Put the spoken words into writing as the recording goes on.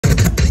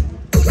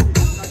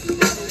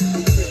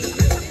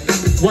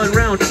1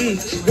 round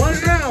each.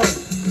 1 round.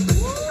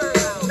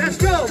 Let's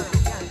go.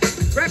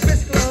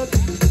 Breakfast Club.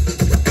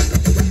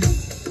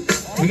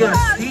 We got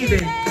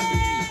Steven.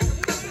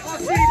 All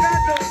City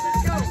Vandals.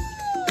 Let's go.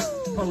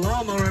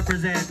 Paloma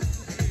represent.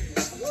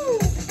 Woo.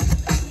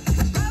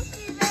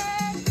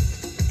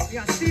 We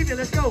got Steven.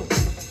 Let's go.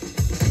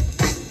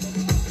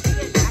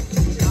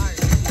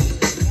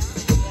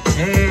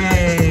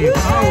 Hey,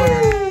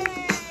 power.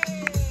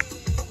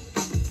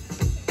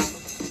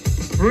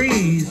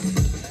 Breeze.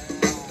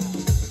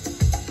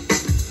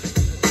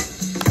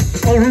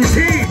 Oh,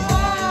 routine.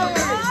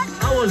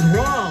 I was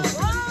wrong.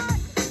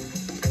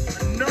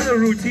 Another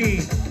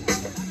routine.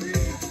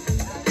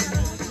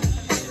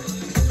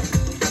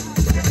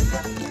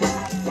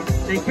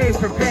 They came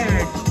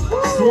prepared.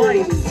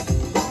 Swipes.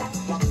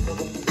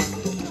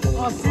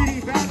 All City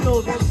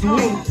Vandals. Let's go.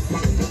 Sweet.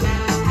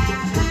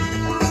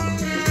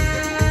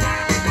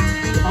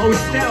 Oh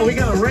snap, we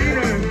got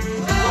Raider.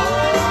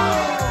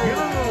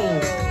 Yo.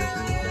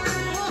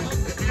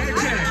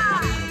 Enter.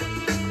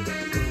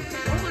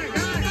 Oh my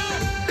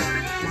God.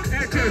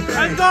 Enter.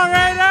 Let's go,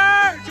 Raider!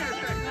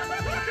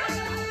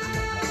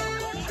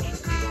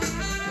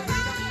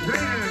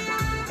 Raider.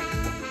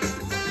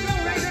 Go,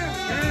 Raider.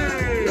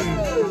 Hey.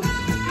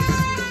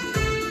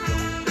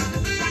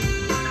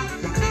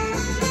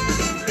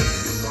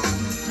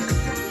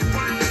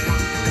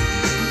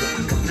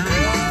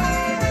 Nice.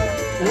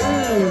 Oh.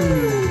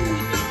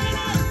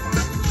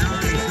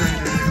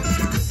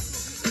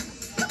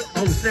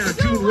 Oh snap,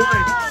 June 1.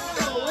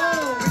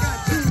 Oh, we got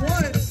 2-1.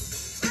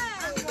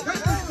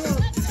 Breakfast Club.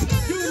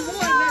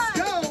 2-1. Let's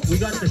go. We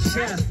got the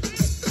chef.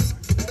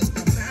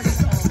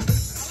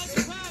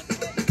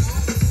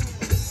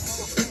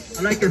 I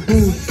like your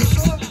food.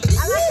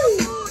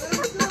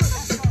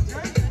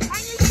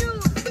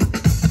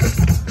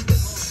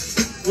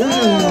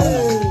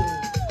 Whoa!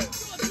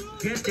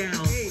 Get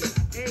down. Hey.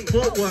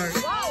 Footwork.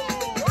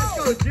 Let's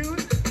go,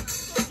 Jude.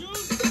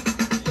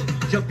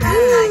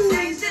 Japan.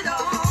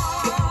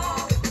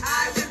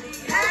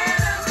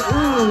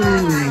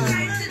 Ooh.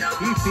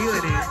 He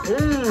feeling it.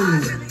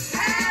 Ooh.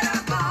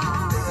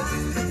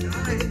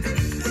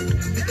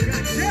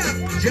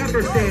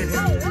 Jefferson.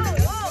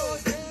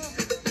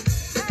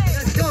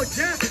 Let's go,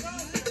 Jeff.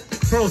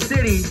 Pro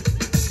City.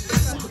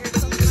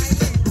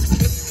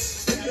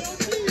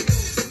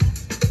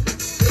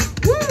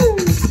 Woo!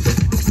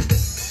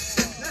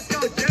 Let's go,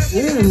 Jeff.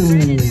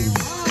 Ooh.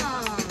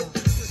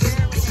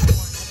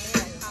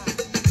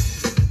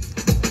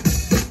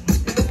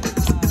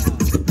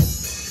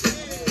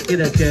 Get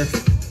that, Jeff.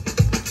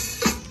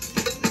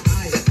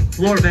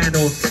 Floor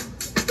Vandals.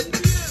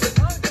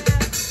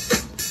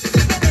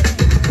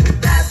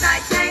 Last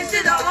night changed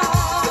it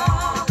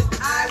all.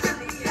 I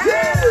really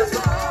had a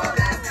ball.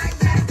 Last night.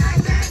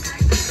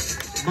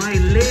 My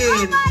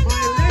lid. My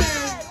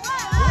leg.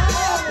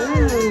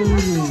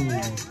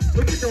 Ooh.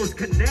 Look at those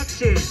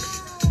connections.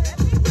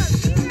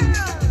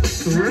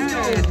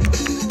 Thread.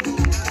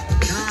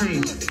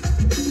 Nice.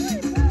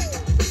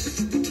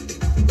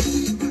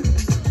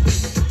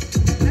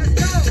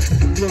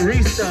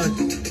 Floristas.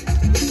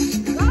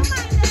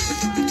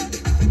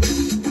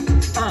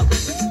 Up.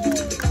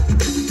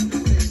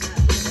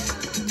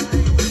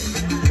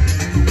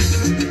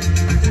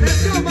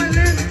 Let's go, my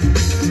leg.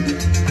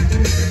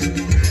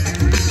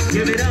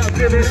 Give it up,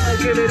 give it up,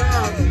 give it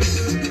up.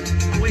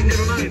 Oh, wait,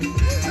 never mind.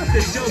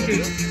 Just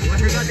joking. I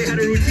forgot they had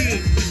a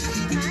routine.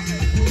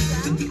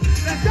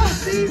 Let's go,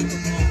 Steve.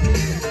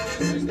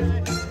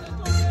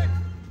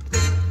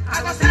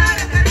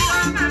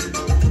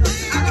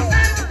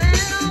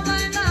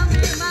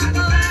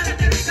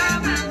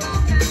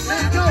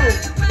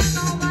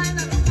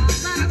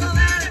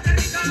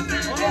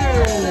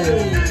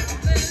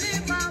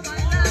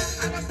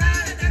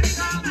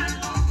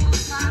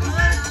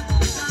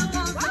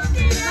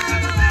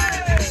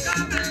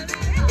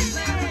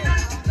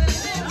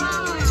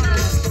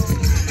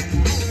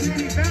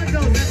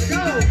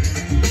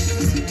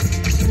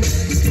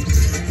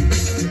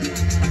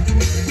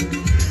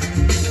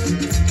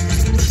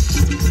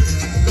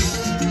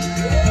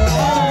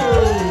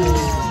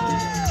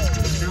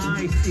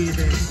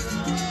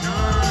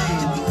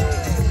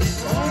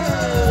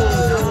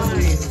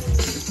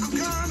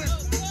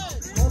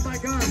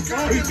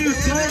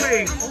 keeps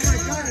going. Oh my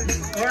God.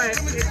 All right,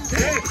 it's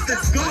big.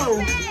 Let's go.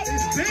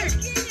 It's big.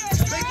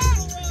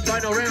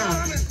 Final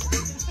round.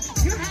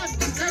 You have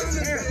nice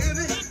hair.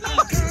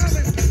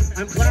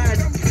 I'm glad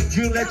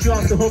June let you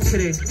off the hook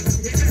today.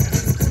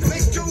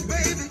 Make your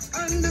baby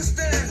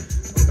understand.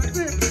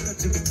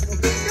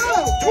 Go.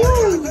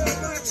 Woo.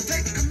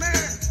 Take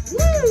command.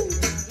 Woo.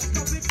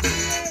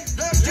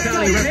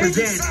 Cali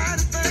represent.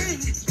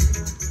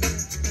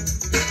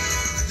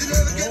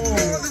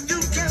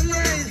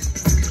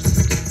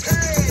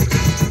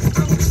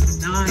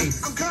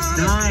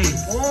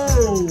 Nice.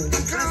 Oh,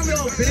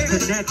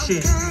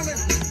 connection.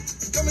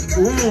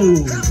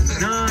 Ooh,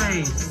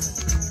 nice.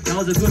 That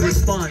was a good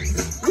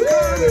response. All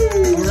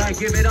right,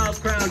 give it up,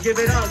 crowd. Give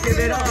it up. Give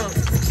it up.